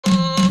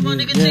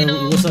Yeah,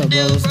 what's up,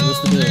 bro? What's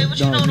the deal?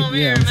 Dog,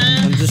 yeah,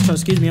 I'm just trying,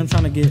 excuse me, I'm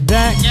trying to get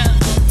back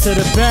to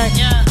the back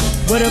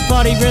where the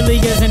party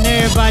really is and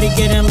everybody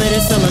getting lit.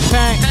 It's still a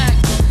pack,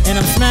 and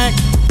I'm smacked.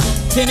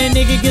 Can a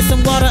nigga get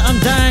some water?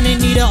 I'm dying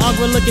and need an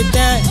aqua, look at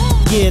that.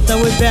 Yeah,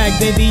 throw it back,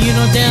 baby, you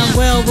know damn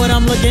well what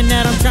I'm looking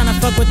at. I'm trying to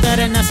fuck with that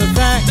and that's a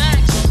fact.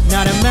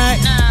 Not a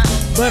Mac,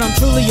 but I'm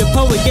truly a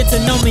poet. Get to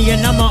know me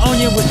and I'ma own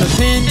you with a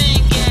pen.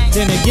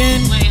 Then again,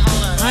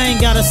 I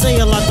ain't gotta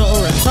say a lot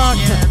or a talk.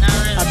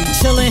 I be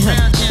chillin',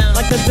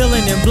 like the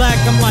villain in black.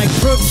 I'm like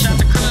Crooks,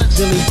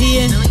 Billy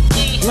D and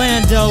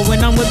Lando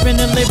when I'm whipping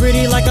the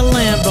Liberty like a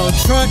Lambo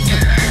truck,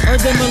 or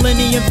the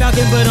Millennium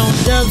Falcon, but on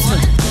dubs.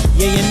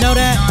 Yeah, you know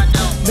that,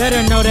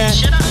 better know that.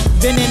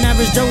 Been an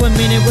average Joe a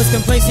minute, was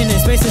complacent in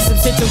spaces, some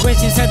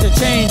situations had to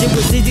change. It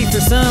was easy for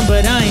some,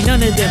 but I ain't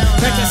none of them.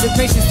 Practicing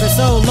patience for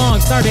so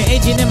long, started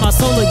aging in my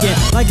soul again.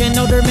 Like an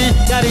older man,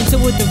 got into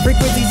it, the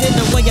frequencies in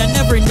the way I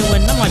never knew.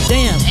 And I'm like,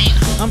 damn,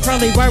 I'm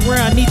probably right where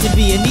I need to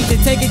be. I need to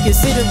take in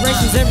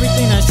considerations,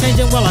 everything that's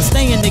changing while I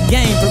stay in the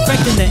game.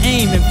 Perfecting the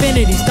aim,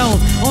 infinity stones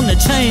on the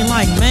chain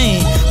like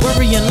Maine.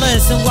 Worrying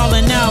less and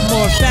wilding out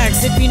more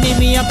facts. If you need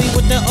me, I'll be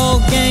with the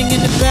old gang in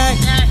the back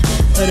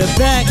of the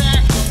back.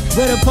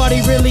 Where the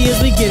party really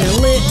is, we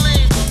getting lit.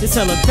 It's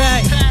hella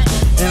packed,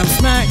 and I'm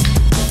smacked.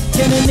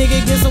 Can a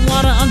nigga get some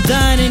water? I'm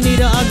dying and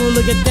need an aqua,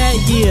 look at that,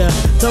 yeah.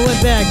 Throw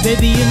it back,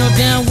 baby, you know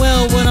damn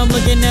well what I'm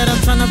looking at.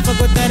 I'm trying to fuck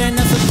with that and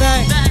that's a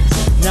fact.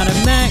 Not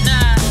a Mac,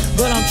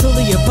 but I'm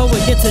truly a poet.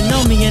 Get to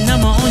know me and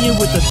I'ma own you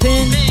with a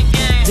pen.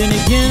 Then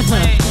again,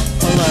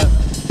 hold up.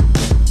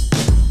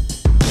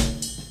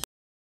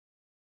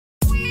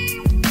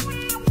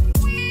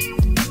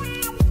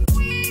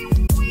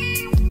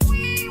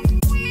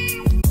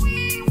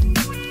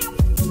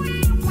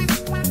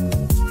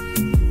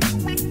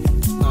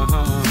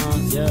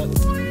 Yep.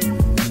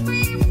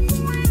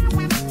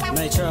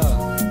 Maitro.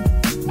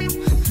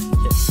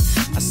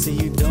 I see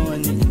you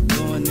doing it and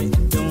doing it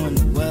and doing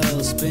it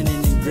well.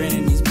 Spinning and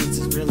grinning, these beats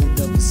is really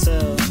dope as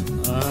hell.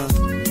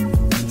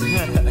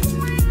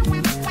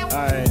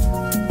 Alright.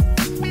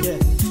 Yeah.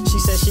 She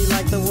said she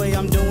liked the way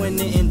I'm doing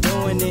it and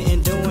doing it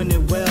and doing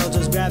it well.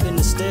 Just grabbing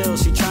the still,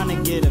 she trying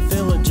to get a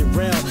feel of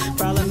Jarrell.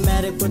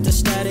 Problematic with the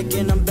static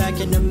and I'm back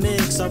in the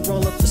mix. I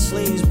roll up the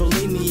sleeves,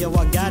 believe me, yo,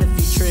 I got a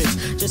few tricks.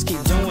 Just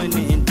keep doing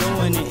it and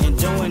doing it and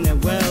doing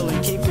it well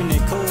and keeping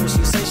it cool.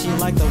 She say she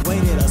like the way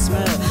that I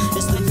smell.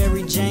 It's the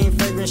Mary Jane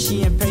fragrance,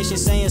 she impatient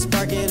saying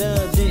spark it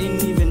up.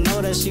 Didn't even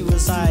know that she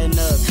was high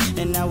enough.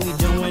 And now we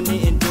doing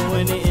it and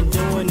doing it and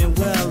doing it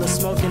well. The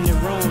smoke in the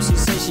room, she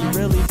say she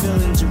really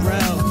feeling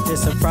Jarrell.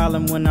 It's a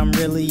problem when I'm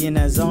really in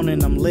that zone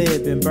and I'm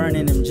lit. Been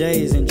burning them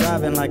J's and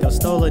driving like I've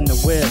stolen the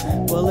whip.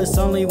 Well, it's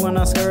only when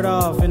I skirt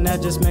off and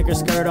that just make her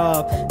skirt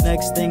off.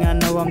 Next thing I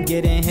know I'm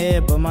getting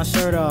hit, but my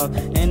shirt off.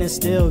 And it's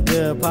still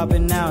good,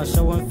 popping out,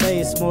 showing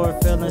face. More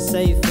feeling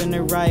safe in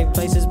the right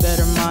places,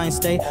 better mind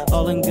state.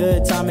 All in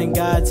good timing,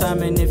 God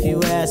timing if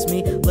you ask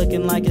me.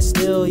 Looking like it's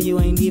still, you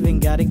ain't even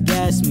gotta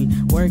gas me.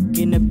 Work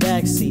in the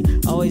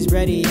backseat, always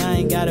ready, I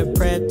ain't gotta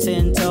prep.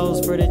 10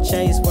 toes for the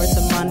chase, word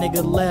to my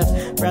nigga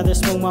left. Rather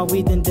smoke my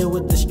weed than deal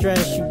with the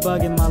stress. You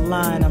bugging my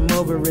line, I'm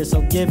over it,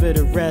 so give it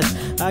a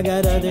rest. I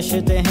got other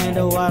shit to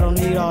handle, I don't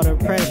need all the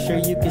pressure.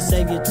 You can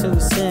save your 2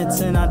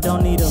 cents and I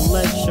don't need a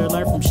lecture.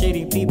 Learn from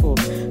shitty people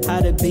how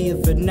to be a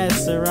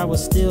finesser. I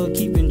was still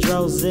keeping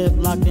dro zip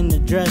locked in the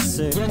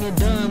dresser. Young and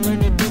dumb, learn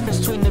the difference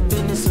between the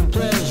business and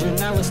pleasure.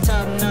 Now it's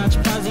top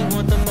notch, posse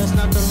want the most,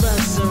 not the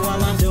lesser.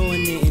 While I'm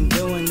doing it and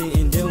doing it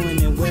and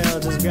doing it well,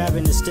 just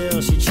grabbing the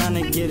still, she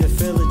tryna get a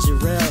feel of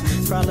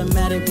Jarrell.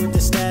 Problematic with the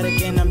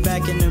static and I'm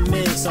back in the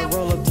mix. I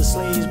roll up the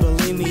sleeves,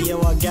 believe me,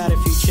 yo, I got a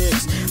few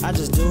chicks. I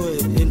just do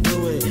it and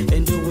do it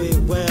and do it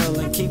well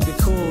and keep it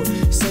cool.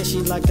 Say she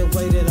like the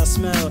way that I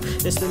smell.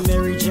 It's the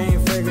Mary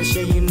Jane fragrance,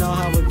 yeah, you know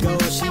how it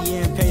goes.